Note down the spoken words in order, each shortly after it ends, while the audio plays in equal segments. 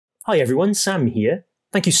Hi everyone, Sam here.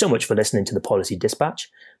 Thank you so much for listening to the Policy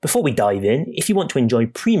Dispatch. Before we dive in, if you want to enjoy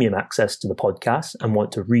premium access to the podcast and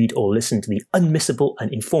want to read or listen to the unmissable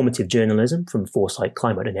and informative journalism from Foresight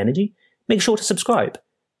Climate and Energy, make sure to subscribe.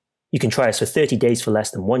 You can try us for 30 days for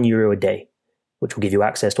less than €1 a day, which will give you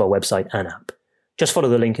access to our website and app. Just follow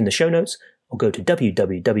the link in the show notes or go to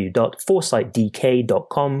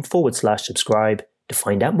www.foresightdk.com/subscribe to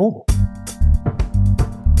find out more.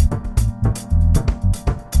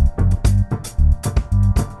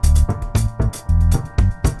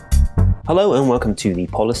 Hello and welcome to the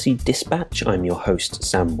Policy Dispatch. I'm your host,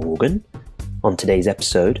 Sam Morgan. On today's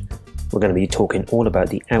episode, we're going to be talking all about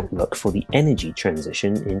the outlook for the energy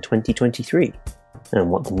transition in 2023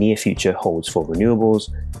 and what the near future holds for renewables,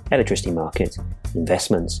 electricity markets,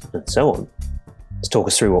 investments, and so on. To talk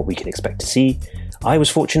us through what we can expect to see, I was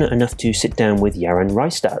fortunate enough to sit down with Yaron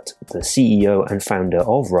Reistadt, the CEO and founder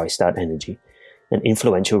of Reistadt Energy, an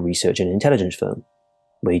influential research and intelligence firm,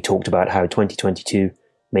 where he talked about how 2022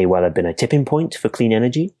 may well have been a tipping point for clean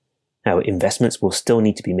energy, how investments will still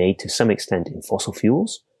need to be made to some extent in fossil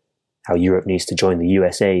fuels, how Europe needs to join the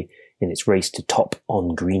USA in its race to top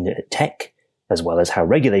on green tech, as well as how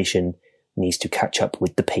regulation needs to catch up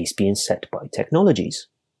with the pace being set by technologies.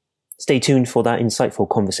 Stay tuned for that insightful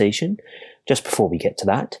conversation. Just before we get to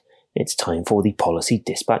that, it's time for the Policy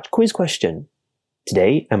Dispatch quiz question.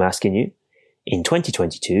 Today, I'm asking you, in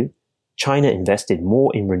 2022, China invested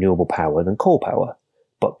more in renewable power than coal power.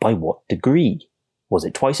 But by what degree? Was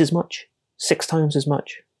it twice as much, 6 times as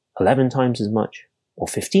much, 11 times as much, or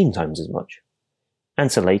 15 times as much?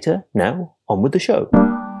 Answer later. Now, on with the show.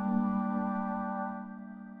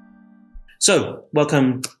 So,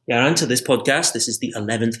 welcome, Yaron, to this podcast. This is the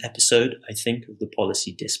 11th episode, I think, of the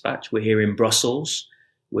Policy Dispatch. We're here in Brussels,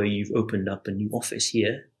 where you've opened up a new office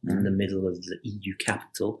here in the middle of the EU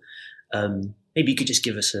capital. Maybe you could just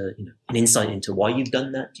give us an insight into why you've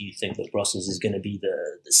done that. Do you think that Brussels is going to be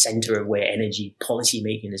the center of where energy policy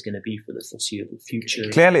making is going to be for the foreseeable future?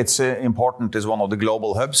 Clearly, it's important. It's one of the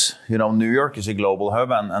global hubs. New York is a global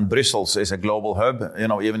hub, and Brussels is a global hub.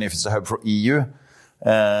 Even if it's a hub for EU,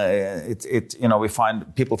 we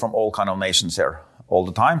find people from all kind of nations here all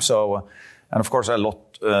the time. So, and of course, a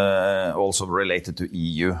lot also related to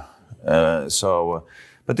EU.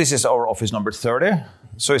 But this is our office number 30.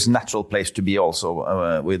 So it's a natural place to be also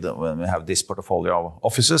when we have this portfolio of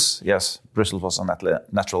offices. Yes, Brussels was a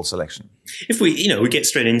natural selection. If we get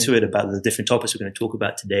straight into it about the different topics we're going to talk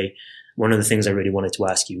about today, one of the things I really wanted to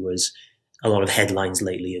ask you was a lot of headlines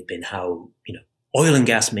lately have been how, oil and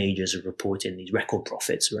gas majors are reporting these record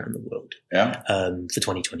profits around the world for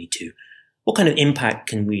 2022. What kind of impact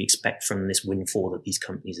can we expect from this windfall that these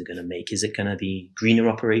companies are going to make? Is it going to be greener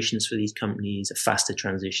operations for these companies, a faster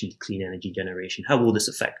transition to clean energy generation? How will this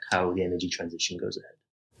affect how the energy transition goes ahead?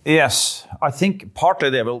 Yes, I think partly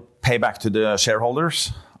they will pay back to the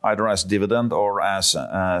shareholders, either as dividend or as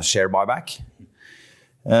share buyback.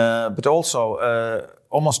 But also,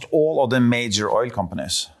 almost all of the major oil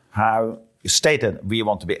companies have stated we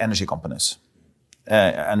want to be energy companies.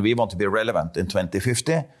 And we want to be relevant in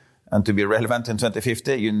 2050. And to be relevant in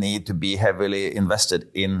 2050, you need to be heavily invested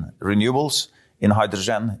in renewables, in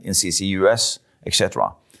hydrogen, in CCUS,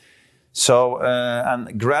 etc. So,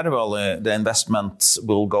 and gradually the investments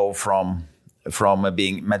will go from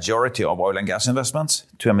being majority of oil and gas investments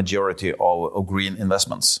to a majority of green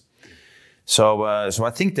investments. So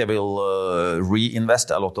I think they will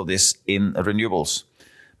reinvest a lot of this in renewables.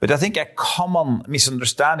 But I think a common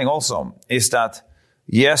misunderstanding also is that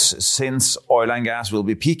yes, since oil and gas will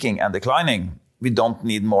be peaking and declining, we don't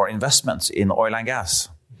need more investments in oil and gas.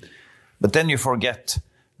 But then you forget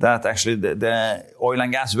that actually the oil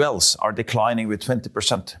and gas wells are declining with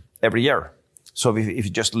 20% every year. So if you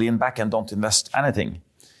just lean back and don't invest anything,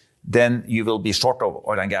 then you will be short of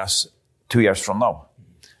oil and gas 2 years from now.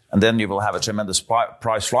 And then you will have a tremendous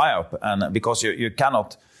price fly-up. And because you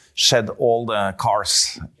cannot shed all the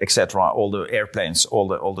cars, etc., all the airplanes,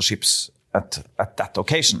 all the ships at that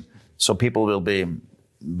occasion. So people will be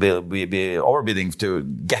overbidding to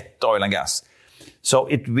get oil and gas. So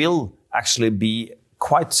it will actually be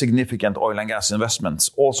quite significant oil and gas investments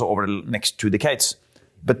also over the next 2 decades.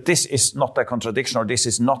 But this is not a contradiction, or this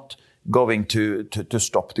is not going to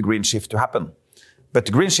stop the green shift to happen. But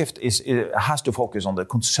the green shift has to focus on the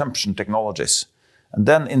consumption technologies. And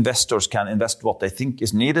then investors can invest what they think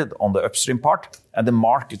is needed on the upstream part, and the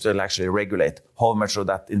market will actually regulate how much of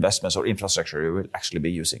that investments or infrastructure you will actually be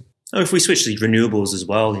using. Oh, if we switch to renewables as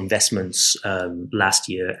well, investments last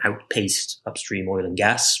year outpaced upstream oil and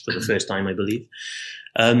gas for the first time, I believe.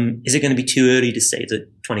 Is it going to be too early to say that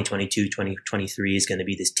 2022, 2023 is going to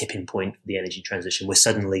be this tipping point for the energy transition where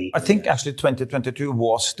suddenly... I think actually 2022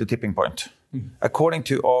 was the tipping point. According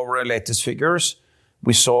to our latest figures,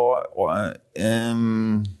 we saw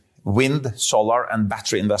wind, solar and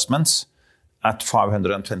battery investments at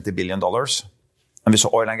 $520 billion. And we saw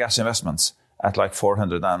oil and gas investments at like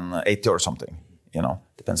 480 or something.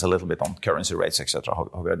 Depends a little bit on currency rates, etc.,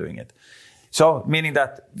 how we are doing it. So meaning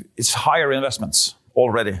that it's higher investments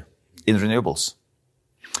already in renewables.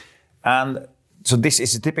 And so this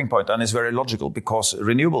is a tipping point, and it's very logical because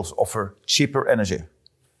renewables offer cheaper energy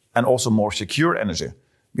and also more secure energy,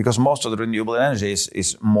 because most of the renewable energy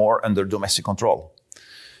is more under domestic control.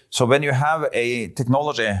 So when you have a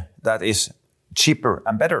technology that is cheaper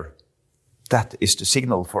and better, that is the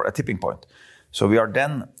signal for a tipping point. So we are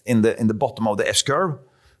then in the bottom of the S-curve.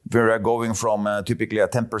 We are going from typically a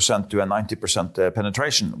 10% to a 90%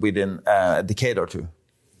 penetration within a decade or two.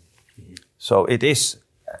 So it is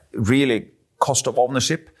really cost of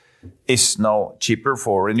ownership is now cheaper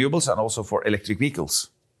for renewables and also for electric vehicles.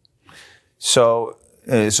 So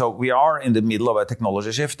we are in the middle of a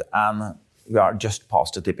technology shift, and we are just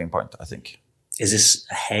past the tipping point, I think. Is this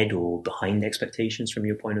ahead or behind expectations from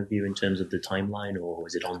your point of view in terms of the timeline, or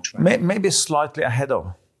is it on track? Maybe slightly ahead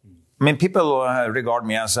of. I mean, people regard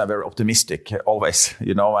me as very optimistic always,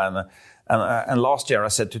 and last year I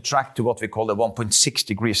said to track to what we call the 1.6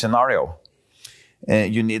 degree scenario,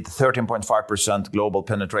 you need 13.5% global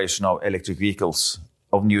penetration of electric vehicles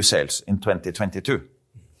of new sales in 2022.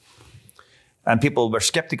 And people were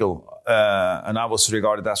skeptical, and I was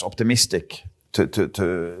regarded as optimistic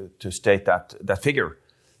to state that figure.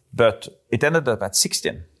 But it ended up at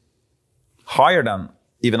 16, higher than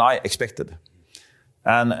even I expected.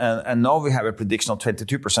 And now we have a prediction of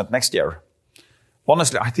 22% next year.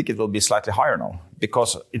 Honestly, I think it will be slightly higher now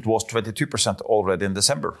because it was 22% already in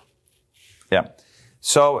December. Yeah.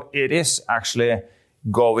 So it is actually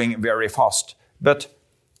going very fast. But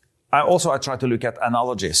I try to look at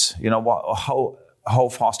analogies. How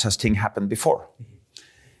fast has things happened before?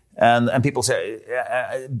 And people say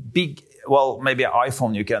maybe an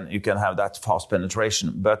iPhone you can have that fast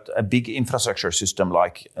penetration, but a big infrastructure system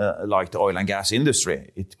like the oil and gas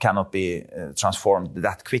industry, it cannot be transformed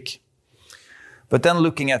that quick. But then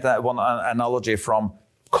looking at one analogy from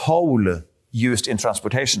coal used in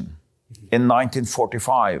transportation. In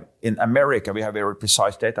 1945, in America, we have very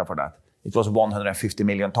precise data for that. It was 150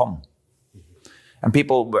 million tons. And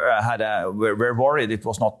people were worried it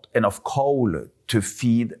was not enough coal to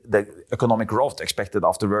feed the economic growth expected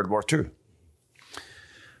after World War II.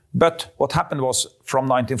 But what happened was from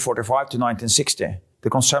 1945 to 1960, the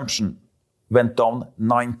consumption went down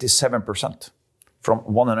 97%, from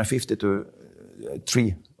 150 to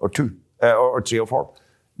 3 or 4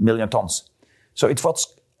 million tons. So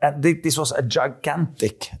this was a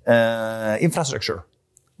gigantic infrastructure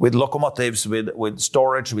with locomotives, with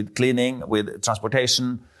storage, with cleaning, with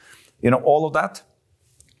transportation, all of that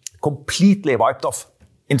completely wiped off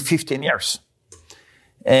in 15 years.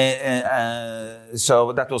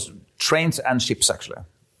 So that was trains and ships, actually,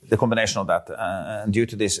 the combination of that, and due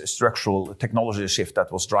to this structural technology shift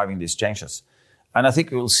that was driving these changes. And I think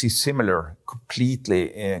we will see similar,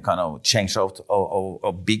 completely change out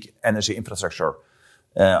of big energy infrastructure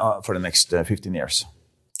for the next 15 years.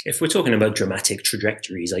 If we're talking about dramatic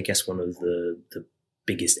trajectories, I guess one of the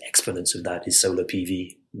biggest exponents of that is solar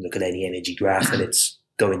PV. Look at any energy graph and it's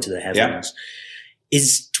going to the heavens. Yeah.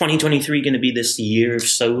 Is 2023 going to be this year of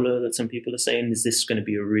solar that some people are saying? Is this going to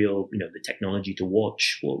be a real, the technology to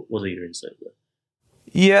watch? What are your insights there?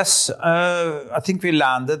 Yes, I think we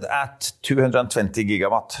landed at 220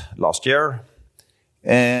 gigawatt last year.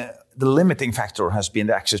 The limiting factor has been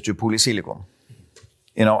the access to polysilicon.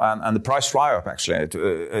 And the price fly up, actually.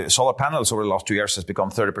 Solar panels over the last 2 years has become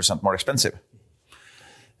 30% more expensive.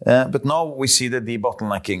 But now we see the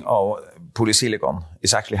debottlenecking of polysilicon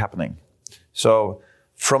is actually happening. So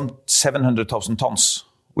from 700,000 tons,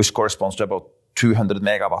 which corresponds to about 200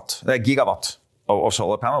 gigawatt of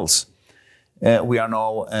solar panels, we are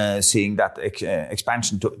now seeing that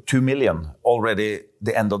expansion to 2 million already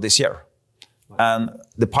the end of this year. Wow. And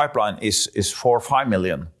the pipeline is 4 or 5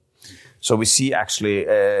 million. So we see actually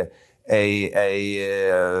a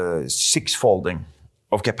six-folding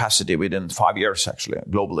of capacity within 5 years, actually,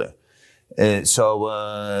 globally. So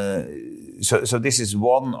this is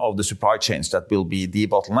one of the supply chains that will be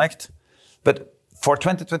debottlenecked. But for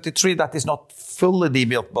 2023, that is not fully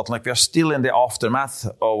debottlenecked. We are still in the aftermath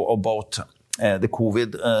of both the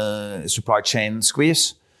COVID supply chain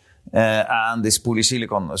squeeze and this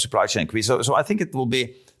polysilicon supply chain squeeze. So I think it will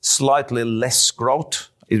be slightly less growth.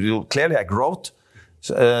 It will clearly have growth,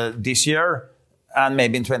 this year and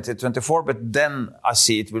maybe in 2024, but then I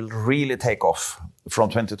see it will really take off from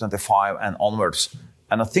 2025 and onwards.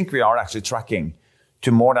 And I think we are actually tracking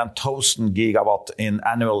to more than 1,000 gigawatt in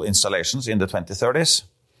annual installations in the 2030s.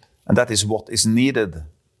 And that is what is needed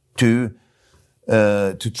to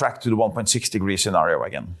track to the 1.6 degree scenario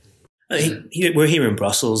again. We're here in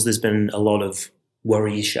Brussels. There's been a lot of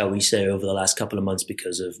worries, shall we say, over the last couple of months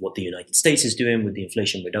because of what the United States is doing with the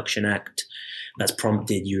Inflation Reduction Act. That's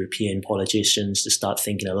prompted European politicians to start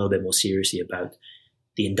thinking a little bit more seriously about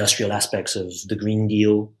the industrial aspects of the Green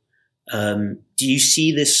Deal. Do you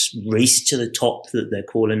see this race to the top that they're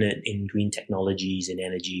calling it in green technologies and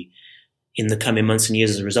energy in the coming months and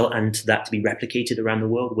years as a result, and that to be replicated around the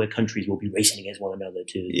world where countries will be racing against one another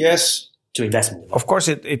to invest more? Of course,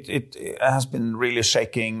 it has been really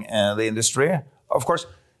shaking the industry. Of course,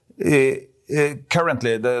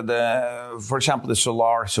 currently, for example, the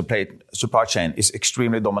solar supply chain is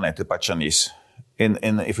extremely dominated by Chinese.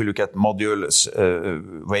 If you look at modules,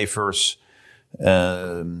 wafers,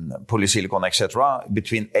 polysilicon, etc.,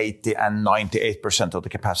 between 80 and 98% of the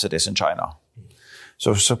capacity is in China.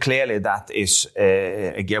 So clearly that is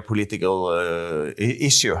a geopolitical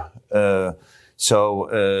issue. So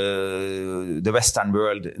the Western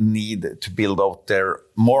world need to build out their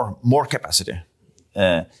more capacity.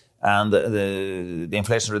 And the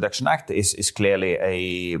Inflation Reduction Act is clearly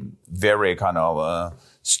a very kind of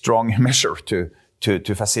strong measure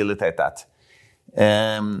to facilitate that.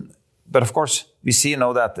 But of course, we see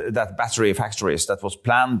now that battery factories that was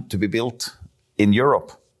planned to be built in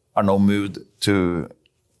Europe are now moved to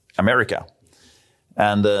America.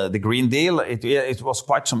 And the Green Deal, it was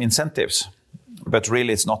quite some incentives, but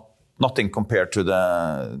really it's nothing compared to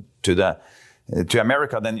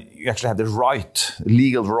America. Then you actually have the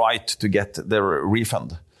legal right to get the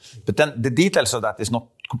refund. But then the details of that is not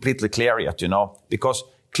completely clear yet, because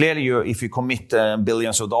clearly if you commit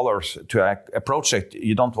billions of dollars to a project,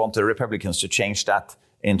 you don't want the Republicans to change that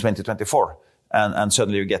in 2024 and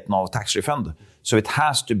suddenly you get no tax refund. So it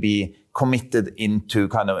has to be committed into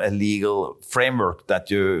kind of a legal framework that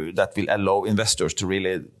will allow investors to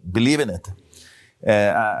really believe in it.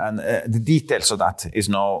 And the details of that is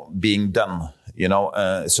now being done,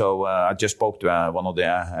 So I just spoke to one of the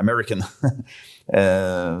American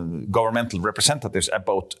governmental representatives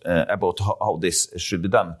about how this should be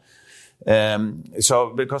done.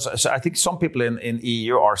 So I think some people in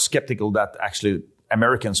EU are skeptical that actually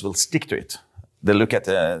Americans will stick to it. They look at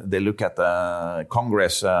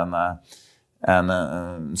Congress and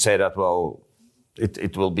say that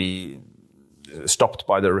it will be stopped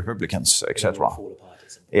by the Republicans, etc.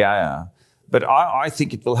 Yeah. But I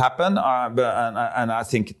think it will happen, and I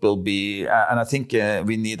think it will be, and I think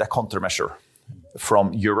we need a countermeasure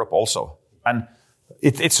from Europe also, and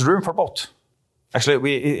it's room for both.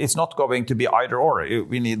 Actually, it's not going to be either or.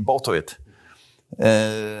 We need both of it.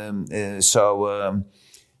 So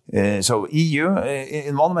EU,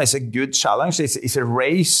 in one way, is a good challenge. It's a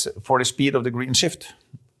race for the speed of the green shift,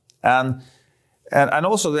 and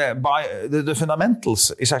also the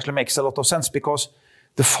fundamentals actually makes a lot of sense, because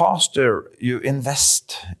the faster you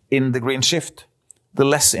invest in the green shift, the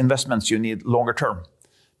less investments you need longer term,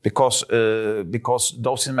 because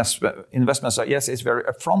those investments are, yes, it's very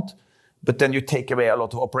upfront, but then you take away a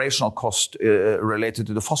lot of operational cost related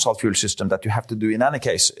to the fossil fuel system that you have to do in any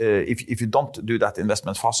case if you don't do that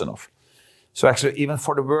investment fast enough. So actually, even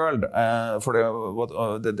for the world, for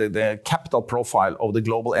the capital profile of the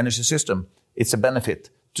global energy system, it's a benefit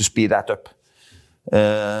to speed that up.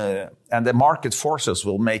 And the market forces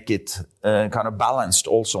will make it kind of balanced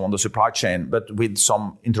also on the supply chain, but with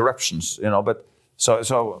some interruptions, But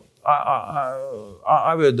so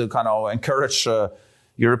I would kind of encourage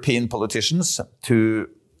European politicians to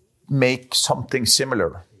make something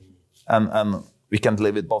similar, and we can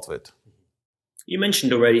live with both of it. You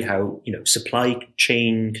mentioned already how supply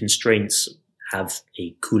chain constraints have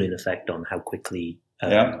a cooling effect on how quickly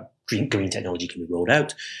green technology can be rolled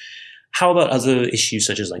out. How about other issues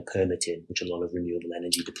such as like permitting, which a lot of renewable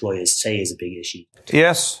energy deployers say is a big issue?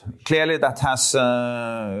 Yes, clearly that has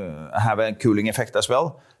have a cooling effect as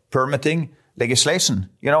well. Permitting, legislation.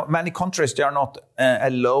 Many countries, they are not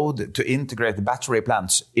allowed to integrate battery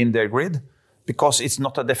plants in their grid because it's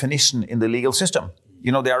not a definition in the legal system.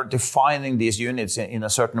 They are defining these units in a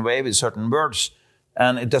certain way with certain words,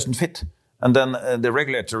 and it doesn't fit. And then the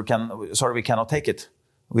regulator we cannot take it.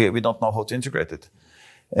 We don't know how to integrate it.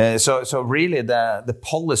 So really the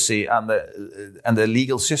policy and the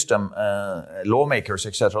legal system, lawmakers,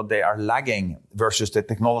 etc., they are lagging versus the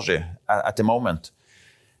technology at the moment.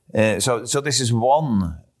 So this is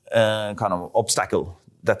one kind of obstacle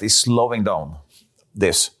that is slowing down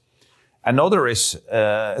this. Another is,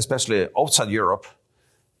 especially outside Europe,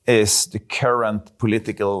 is the current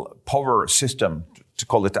political power system, to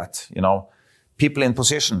call it that. You know, people in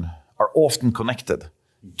position are often connected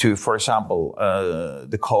to, for example,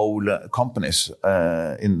 the coal companies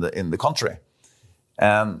in the country,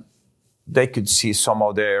 and they could see some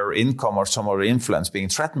of their income or some of their influence being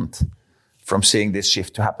threatened from seeing this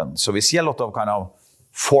shift to happen. So we see a lot of kind of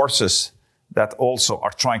forces that also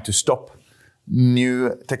are trying to stop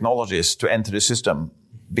new technologies to enter the system,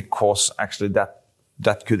 because actually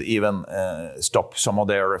that could even stop some of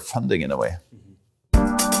their funding in a way.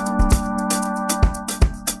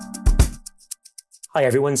 Hi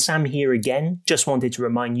everyone, Sam here again. Just wanted to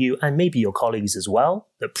remind you, and maybe your colleagues as well,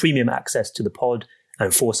 that premium access to the pod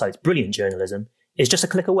and Foresight's brilliant journalism is just a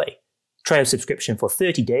click away. Try a subscription for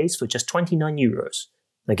 30 days for just €29.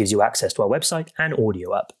 That gives you access to our website and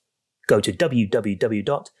audio app. Go to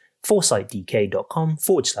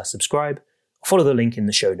www.foresightdk.com/subscribe or follow the link in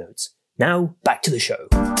the show notes. Now, back to the show.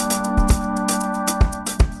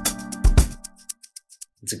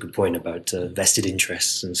 That's a good point about vested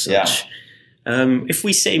interests and such. Yeah. If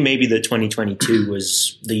we say maybe that 2022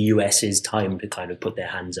 was the US's time to kind of put their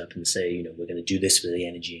hands up and say, you know, we're going to do this for the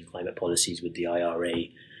energy and climate policies with the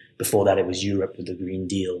IRA. Before that, it was Europe with the Green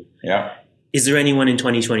Deal. Yeah. Is there anyone in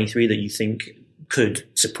 2023 that you think could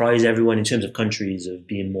surprise everyone in terms of countries of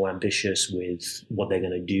being more ambitious with what they're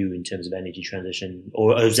going to do in terms of energy transition?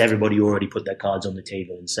 Or has everybody already put their cards on the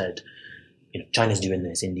table and said, you know, China's doing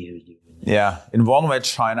this, India is doing this? Yeah. In one way,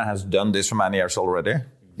 China has done this for many years already,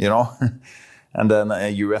 you know. And then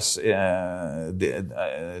US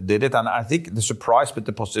did it. And I think the surprise, but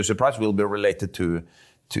the positive surprise will be related to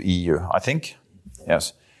EU, I think.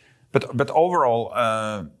 Yes. But overall,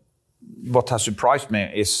 what has surprised me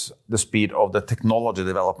is the speed of the technology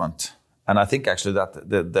development. And I think actually that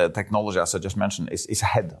the technology, as I just mentioned, is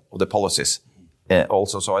ahead of the policies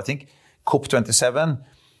also. So I think COP27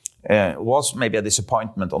 was maybe a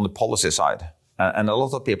disappointment on the policy side. And a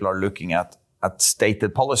lot of people are looking at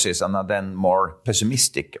stated policies and are then more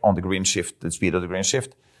pessimistic on the green shift, the speed of the green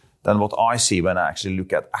shift, than what I see when I actually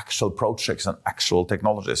look at actual projects and actual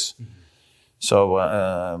technologies. Mm-hmm. So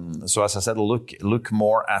as I said, look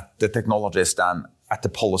more at the technologies than at the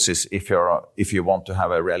policies if you want to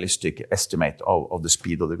have a realistic estimate of the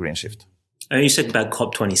speed of the green shift. You said about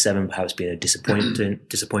COP27 perhaps being a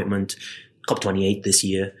disappointment. COP28 this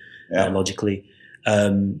year, logically.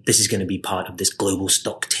 This is going to be part of this global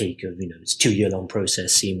stock take of, you know, it's 2-year-long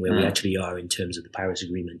process, seeing where we actually are in terms of the Paris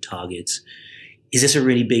Agreement targets. Is this a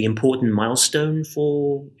really big, important milestone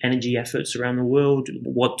for energy efforts around the world?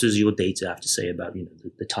 What does your data have to say about, you know,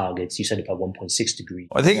 the targets? You said about 1.6 degrees.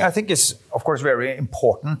 I think it's, of course, very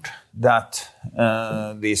important that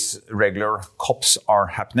these regular COPs are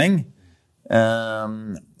happening.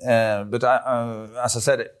 But as I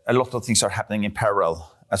said, a lot of things are happening in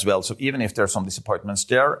parallel as well. So even if there are some disappointments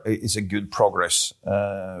there, it's a good progress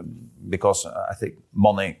because I think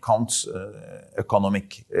money counts,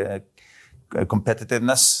 economic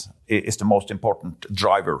competitiveness is the most important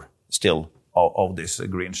driver still of this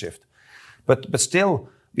green shift. But still,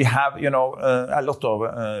 we have, you know, a lot of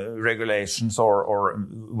regulations or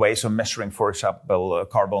ways of measuring, for example,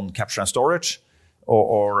 carbon capture and storage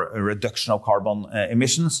or a reduction of carbon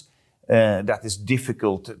emissions. That is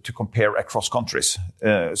difficult to compare across countries.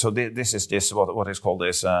 So this is what is called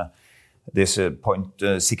this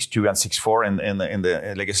 0.62 and 64 in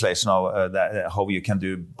the legislation of how you can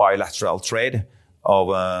do bilateral trade of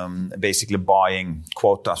basically buying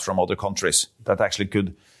quotas from other countries that actually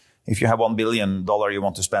could, if you have $1 billion you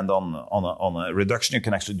want to spend on a reduction, you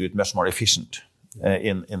can actually do it much more efficient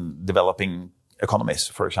in developing economies,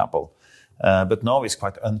 for example. But now it's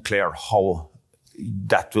quite unclear how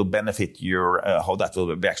that will benefit how that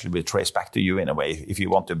will actually be traced back to you in a way, if you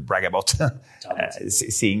want to brag about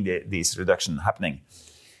seeing these reduction happening.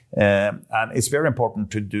 And it's very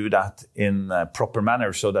important to do that in a proper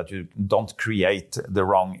manner so that you don't create the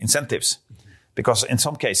wrong incentives. Because in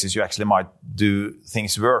some cases, you actually might do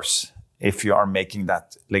things worse if you are making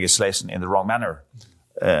that legislation in the wrong manner.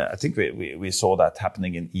 I think we saw that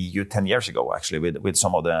happening in EU 10 years ago, actually, with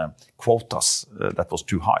some of the quotas that was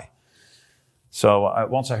too high. So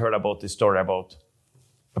once I heard about this story about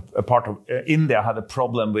a part of India had a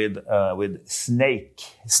problem with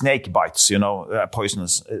snake bites, you know, a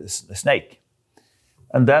poisonous snake.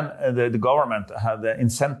 And then the government had the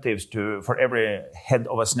incentives for every head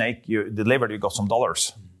of a snake you delivered, you got some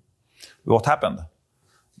dollars. What happened?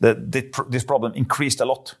 This problem increased a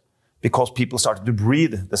lot because people started to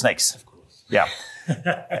breed the snakes. Of course. Yeah.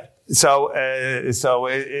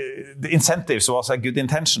 the incentives was a good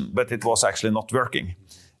intention, but it was actually not working.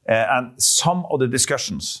 And some of the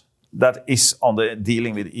discussions that is on the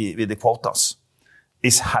dealing with the quotas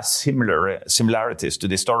has similarities to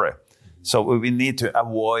this story. So we need to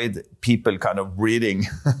avoid people kind of reading,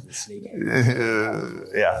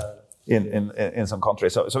 in some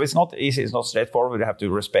countries. So it's not easy. It's not straightforward. We have to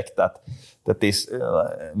respect that this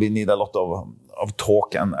we need a lot of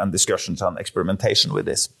talk and discussions and experimentation with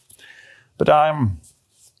this. But I'm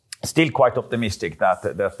still quite optimistic that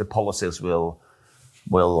the policies will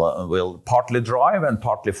partly drive and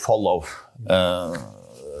partly follow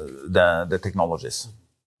the technologies.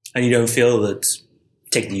 And you don't feel that,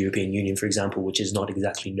 take the European Union, for example, which is not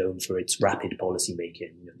exactly known for its rapid policy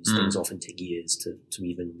making. These things often take years to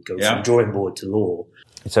even go from drawing board to law.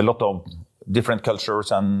 It's a lot of different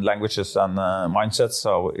cultures and languages and mindsets.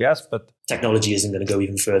 So yes, but technology isn't going to go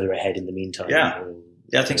even further ahead in the meantime. Yeah,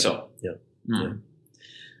 I think so. Yeah.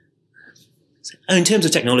 And in terms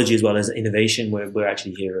of technology as well as innovation, we're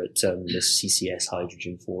actually here at this CCS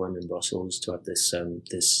Hydrogen Forum in Brussels to have this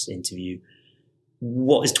interview.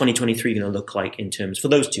 What is 2023 going to look like in terms for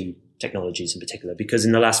those two technologies in particular? Because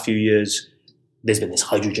in the last few years, there's been this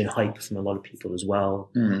hydrogen hype from a lot of people as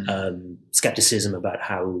well. Skepticism about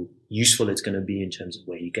how useful it's going to be in terms of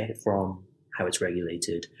where you get it from, how it's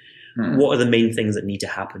regulated. What are the main things that need to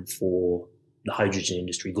happen for the hydrogen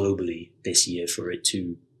industry globally this year for it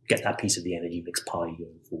to get that piece of the energy mix pie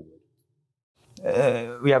going forward?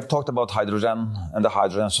 We have talked about hydrogen and the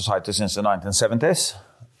hydrogen society since the 1970s.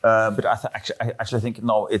 But I actually think,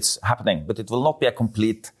 no, it's happening. But it will not be a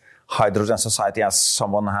complete hydrogen society as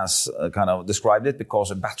someone has kind of described it,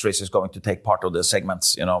 because batteries is going to take part of the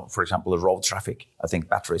segments. For example, the road traffic. I think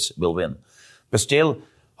batteries will win. But still,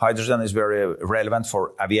 hydrogen is very relevant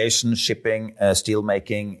for aviation, shipping, steel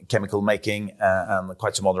making, chemical making, and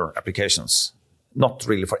quite some other applications. Not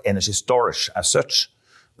really for energy storage as such,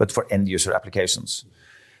 but for end user applications.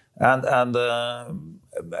 But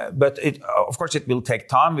of course, it will take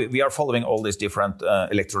time. We are following all these different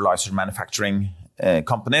electrolyzer manufacturing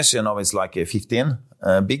companies. It's like 15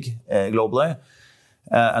 big globally,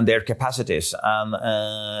 and their capacities. And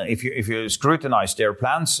if you scrutinize their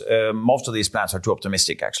plans, most of these plans are too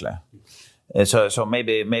optimistic, actually. So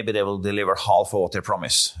maybe they will deliver half of what they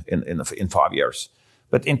promise in 5 years.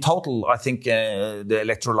 But in total, I think the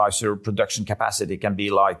electrolyzer production capacity can be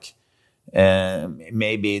like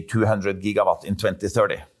maybe 200 gigawatt in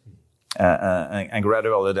 2030. And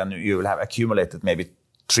gradually then you will have accumulated maybe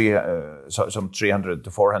some 300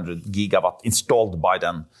 to 400 gigawatt installed by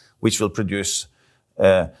then, which will produce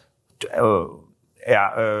 30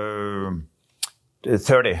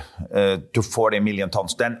 to 40 million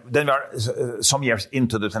tons. Then we are some years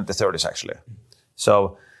into the 2030s, actually.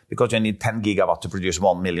 So because you need 10 gigawatt to produce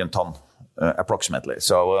 1 million ton approximately.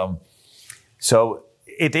 So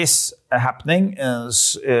it is happening.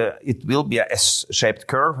 It will be a S-shaped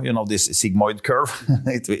curve, this sigmoid curve.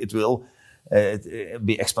 It will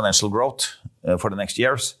be exponential growth for the next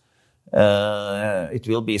years. It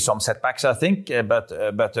will be some setbacks, I think, but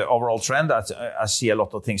the overall trend, I see a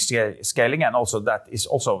lot of things scaling, and also that is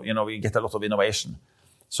also, we get a lot of innovation.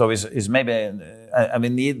 So is maybe, and we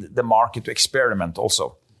need the market to experiment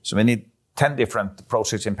also. So we need 10 different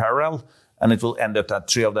projects in parallel, and it will end up that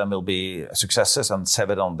 3 of them will be successes and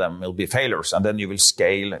 7 of them will be failures. And then you will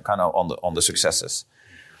scale kind of on the successes.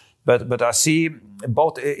 But I see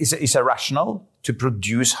both is a rationale to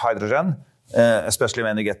produce hydrogen, especially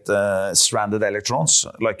when you get stranded electrons,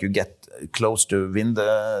 like you get close to wind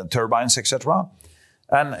turbines, etc.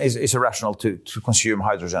 And is a rationale to consume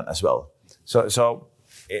hydrogen as well. So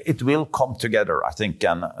it will come together, I think,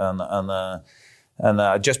 and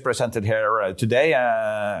I just presented here today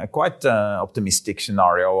a quite optimistic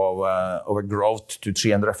scenario of a growth to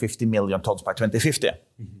 350 million tons by 2050.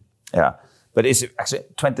 Yeah, but it's actually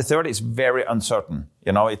 2030 is very uncertain.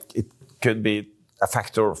 It could be a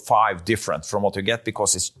factor 5 different from what you get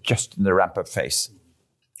because it's just in the ramp-up phase.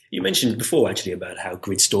 You mentioned before actually about how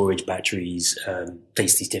grid storage batteries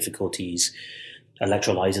face these difficulties.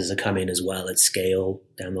 Electrolyzers are coming as well at scale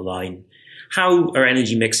down the line. How are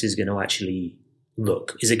energy mixes going to actually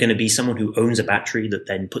look? Is it going to be someone who owns a battery that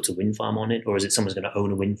then puts a wind farm on it, or is it someone's going to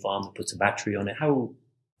own a wind farm that puts a battery on it? How?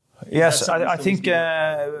 Yes, I think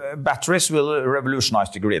batteries will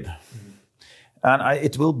revolutionize the grid. And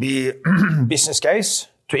it will be business case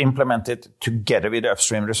to implement it together with the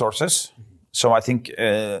upstream resources. So I think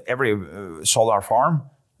every solar farm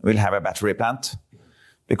will have a battery plant,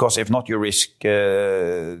 because if not, you risk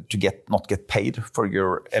to not get paid for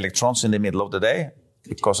your electrons in the middle of the day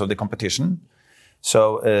because of the competition.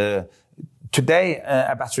 So Today,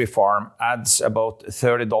 a battery farm adds about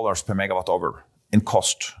 $30 per megawatt hour in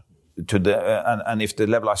cost to the, and if the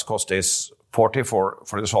levelized cost is 40 for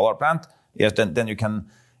the solar plant, yes, then you can,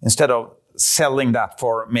 instead of selling that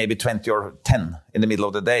for maybe 20 or 10 in the middle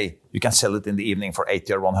of the day, you can sell it in the evening for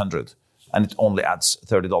 80 or 100, and it only adds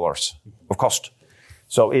 $30 of cost.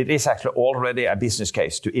 So it is actually already a business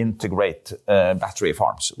case to integrate battery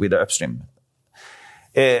farms with the upstream.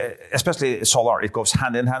 Especially solar, it goes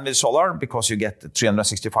hand in hand with solar because you get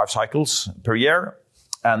 365 cycles per year,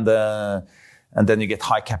 and then you get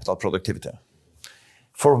high capital productivity.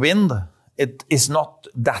 For wind, it is not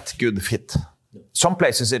that good fit. Some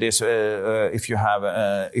places it is, if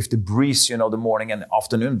the breeze, the morning and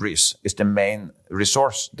afternoon breeze is the main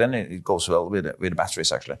resource, then it goes well with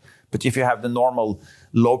batteries actually. But if you have the normal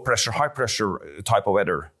low pressure, high pressure type of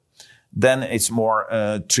weather, then it's more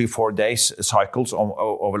 3-4 days cycles of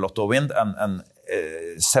a lot of wind and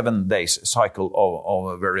 7 days cycle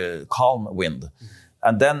of a very calm wind.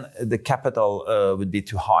 And then the capital would be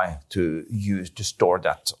too high to use to store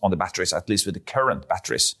that on the batteries, at least with the current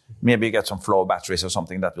batteries. Maybe you get some flow batteries or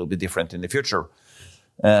something that will be different in the future.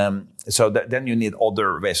 So then you need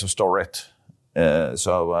other ways to store it.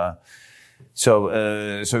 So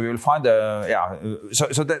we will find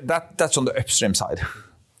So that's on the upstream side.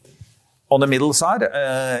 On the middle side,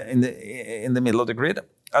 in the middle of the grid,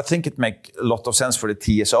 I think it makes a lot of sense for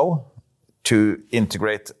the TSO to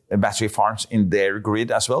integrate battery farms in their grid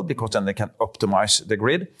as well, because then they can optimize the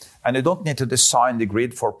grid. And you don't need to design the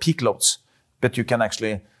grid for peak loads, but you can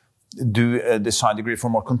actually design the grid for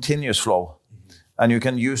more continuous flow. And you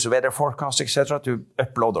can use weather forecast, etc., to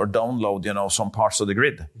upload or download, some parts of the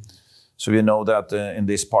grid. So we know that in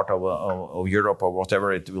this part of Europe or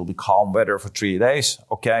whatever, it will be calm weather for 3 days.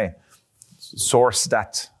 Okay, source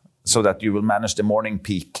that so that you will manage the morning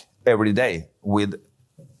peak every day with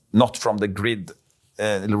not from the grid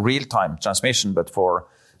real-time transmission, but for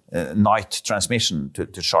night transmission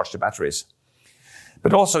to charge the batteries.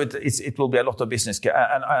 But also it will be a lot of business.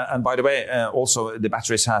 And by the way, also the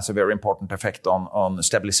batteries has a very important effect on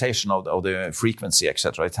stabilization of the frequency,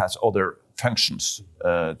 etc. It has other functions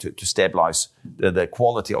to stabilize the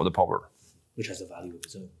quality of the power. Which has a value of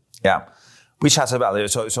its own. Yeah, which has a value.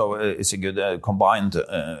 So it's a good combined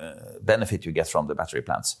benefit you get from the battery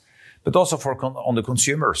plants. But also on the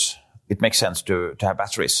consumers, it makes sense to have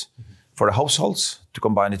batteries. Mm-hmm. For the households, to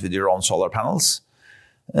combine it with your own solar panels.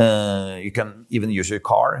 You can even use your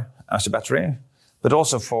car as a battery. But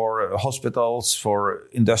also for hospitals, for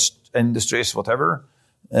industries, whatever,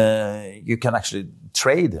 you can actually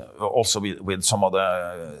trade also with some of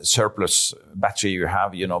the surplus battery you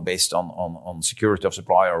have, based on security of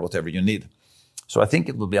supply or whatever you need. So I think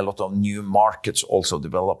it will be a lot of new markets also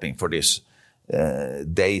developing for this.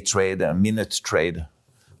 Day trade and minute trade.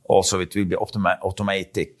 Also, it will be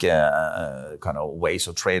automatic kind of ways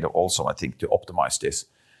of trade also, I think, to optimize this.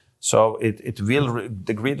 So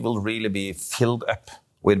the grid will really be filled up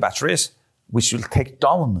with batteries, which will take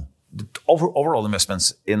down the overall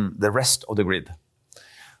investments in the rest of the grid.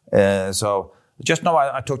 So just now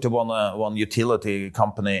I talked to one utility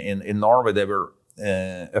company in Norway. They were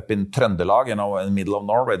up in Trøndelag, in the middle of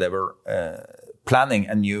Norway. They were planning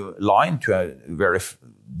a new line to a very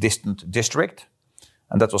distant district,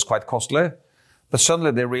 and that was quite costly. But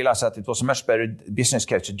suddenly they realized that it was a much better business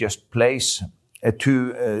case to just place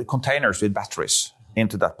 2 containers with batteries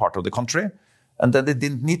into that part of the country, and then they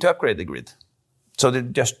didn't need to upgrade the grid. So they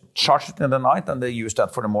just charged it in the night, and they used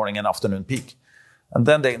that for the morning and afternoon peak. And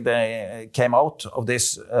then they came out of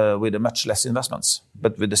this with much less investments,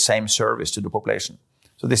 but with the same service to the population.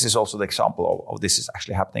 So this is also the example of this is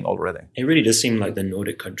actually happening already. It really does seem like the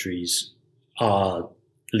Nordic countries are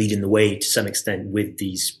leading the way to some extent with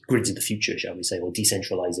these grids of the future, shall we say, or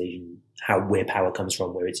decentralization, where power comes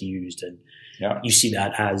from, where it's used. And you see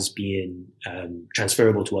that as being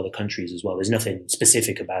transferable to other countries as well. There's nothing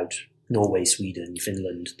specific about Norway, Sweden,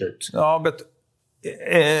 Finland that... No, but...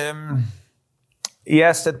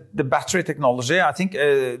 Yes, the battery technology, I think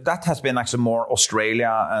that has been actually more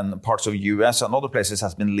Australia and parts of US and other places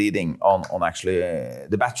has been leading on actually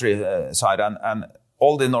the battery side. And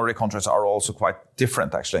all the Nordic countries are also quite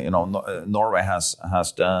different, actually. Norway has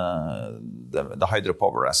the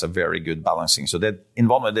hydropower as a very good balancing. So in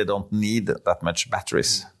one way, they don't need that much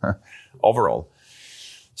batteries overall.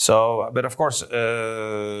 So, but of course,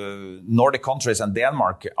 Nordic countries and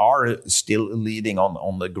Denmark are still leading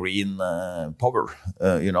on the green power,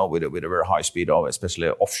 with a very high speed of especially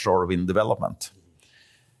offshore wind development.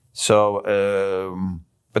 So,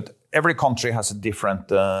 but every country has a different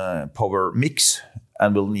power mix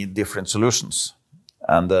and will need different solutions.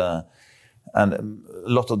 And And a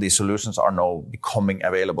lot of these solutions are now becoming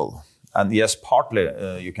available. And yes, partly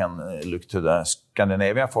you can look to the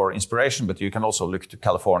Scandinavia for inspiration, but you can also look to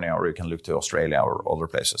California, or you can look to Australia or other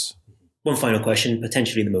places. One final question,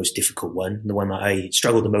 potentially the most difficult one, the one that I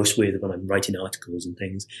struggle the most with when I'm writing articles and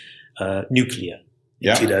things. Nuclear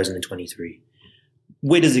in 2023.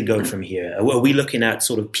 Where does it go from here? Are we looking at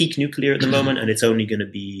sort of peak nuclear at the moment, and it's only going to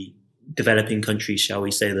be developing countries, shall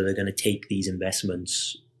we say, that are going to take these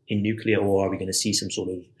investments in nuclear, or are we going to see some sort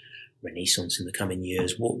of renaissance in the coming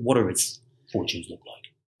years? What are its fortunes look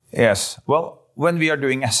like? Yes. Well, when we are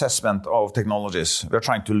doing assessment of technologies, we're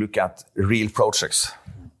trying to look at real projects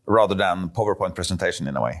rather than PowerPoint presentation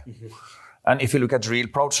in a way. Mm-hmm. And if you look at real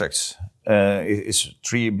projects, it's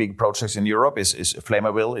three big projects in Europe. It's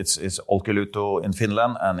Flammable, it's Olkiluoto in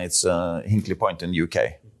Finland, and it's Hinkley Point in the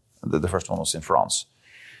UK. The first one was in France.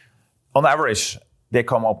 On average, they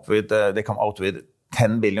come out with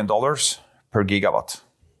 $10 billion per gigawatt.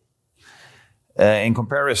 In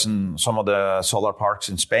comparison, some of the solar parks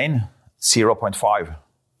in Spain, $0.5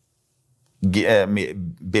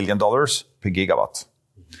 billion per gigawatt.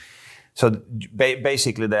 So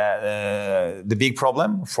basically, the big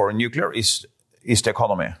problem for nuclear is the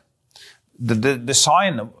economy. The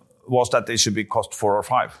design was that it should be cost 4 or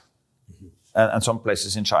 5, and some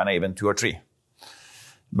places in China even 2 or 3.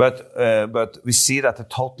 But we see that the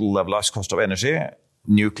total levelized cost of energy,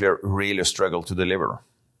 nuclear really struggle to deliver.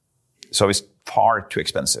 So it's far too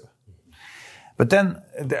expensive. But then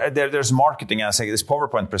there's marketing. I say this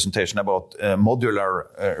PowerPoint presentation about modular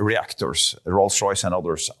reactors. Rolls-Royce and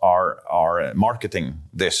others are marketing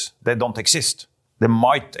this. They don't exist. They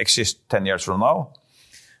might exist 10 years from now,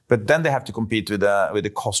 but then they have to compete with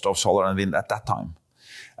the cost of solar and wind at that time.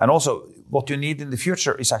 And also, what you need in the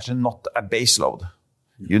future is actually not a base load.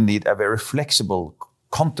 You need a very flexible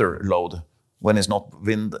counter load when it's not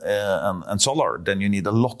wind and solar. Then you need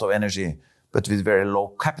a lot of energy, but with very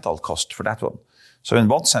low capital cost for that one. So in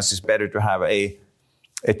one sense, it's better to have a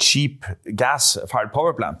cheap gas-fired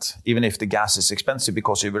power plant, even if the gas is expensive,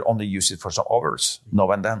 because you will only use it for some hours,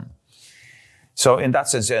 now and then. So in that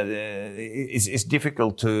sense, it's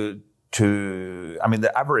difficult to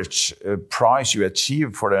the average price you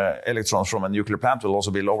achieve for the electrons from a nuclear plant will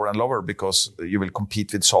also be lower and lower, because you will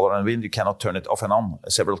compete with solar and wind. You cannot turn it off and on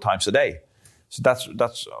several times a day. So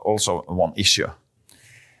that's also one issue.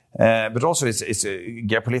 But also it's a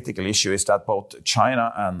geopolitical issue, is that both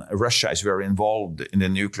China and Russia is very involved in the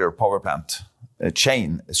nuclear power plant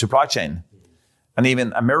supply chain. And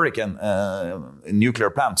even American nuclear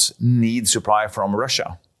plants need supply from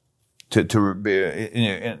Russia. To be,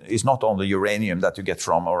 it's not only uranium that you get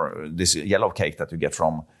from, or this yellow cake that you get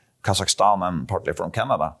from Kazakhstan and partly from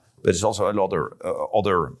Canada, but it's also a lot of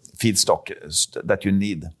other feedstock that you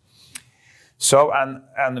need. So,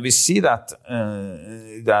 and we see that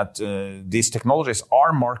these technologies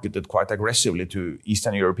are marketed quite aggressively to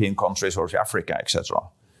Eastern European countries or to Africa, etc.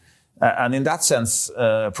 And in that sense,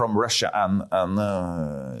 from Russia and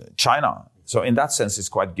China. So in that sense, it's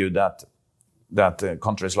quite good that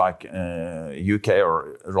countries like UK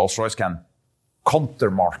or Rolls-Royce can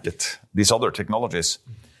counter-market these other technologies.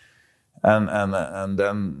 And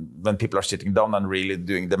then when people are sitting down and really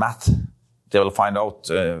doing the math, they will find out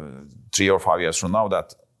 3 or 5 years from now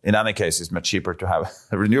that in any case it's much cheaper to have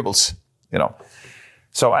renewables,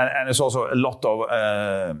 So, and it's also a lot of,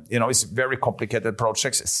 it's very complicated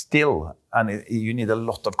projects still, and you need a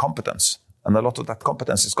lot of competence, and a lot of that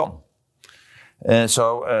competence is gone.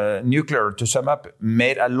 So nuclear, to sum up,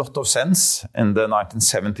 made a lot of sense in the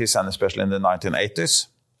 1970s and especially in the 1980s.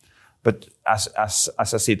 But as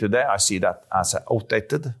I see today, I see that as an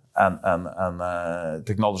outdated and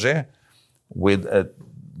technology with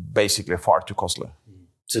basically far too costly.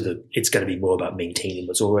 So it's going to be more about maintaining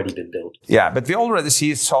what's already been built. Yeah, but we already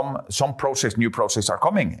see some projects, new projects are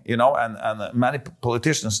coming, and many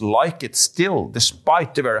politicians like it still,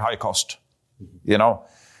 despite the very high cost,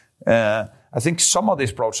 I think some of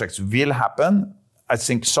these projects will happen. I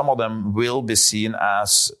think some of them will be seen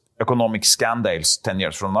as economic scandals 10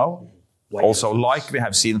 years from now. Also, like we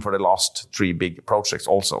have seen for the last 3 big projects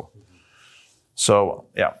also. So,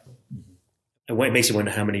 yeah. And it makes you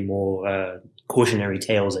wonder how many more cautionary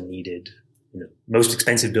tales are needed. Most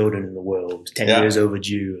expensive building in the world, 10 years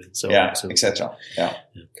overdue, and so on. So, etc. Yeah.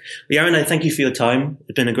 Aaron, I thank you for your time.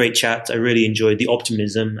 It's been a great chat. I really enjoyed the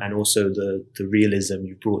optimism and also the realism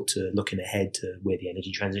you brought to looking ahead to where the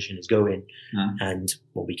energy transition is going and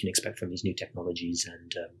what we can expect from these new technologies,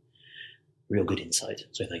 and real good insight.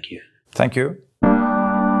 So thank you. Thank you.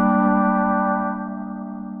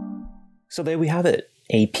 So there we have it.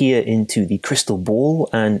 a peer into the crystal ball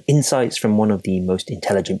and insights from one of the most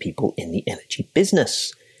intelligent people in the energy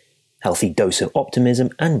business. Healthy dose of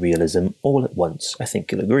optimism and realism all at once, I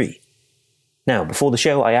think you'll agree. Now, before the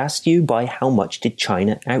show, I asked you by how much did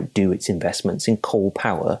China outdo its investments in coal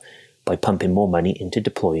power by pumping more money into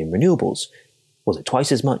deploying renewables? Was it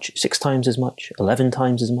twice as much, 6 times as much, 11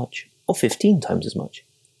 times as much, or 15 times as much?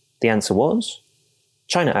 The answer was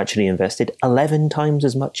China actually invested 11 times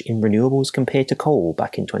as much in renewables compared to coal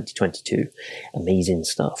back in 2022. Amazing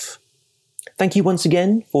stuff. Thank you once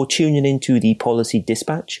again for tuning into the Policy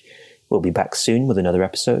Dispatch. We'll be back soon with another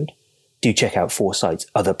episode. Do check out Foresight's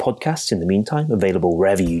other podcasts in the meantime, available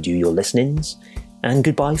wherever you do your listenings. And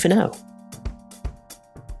goodbye for now.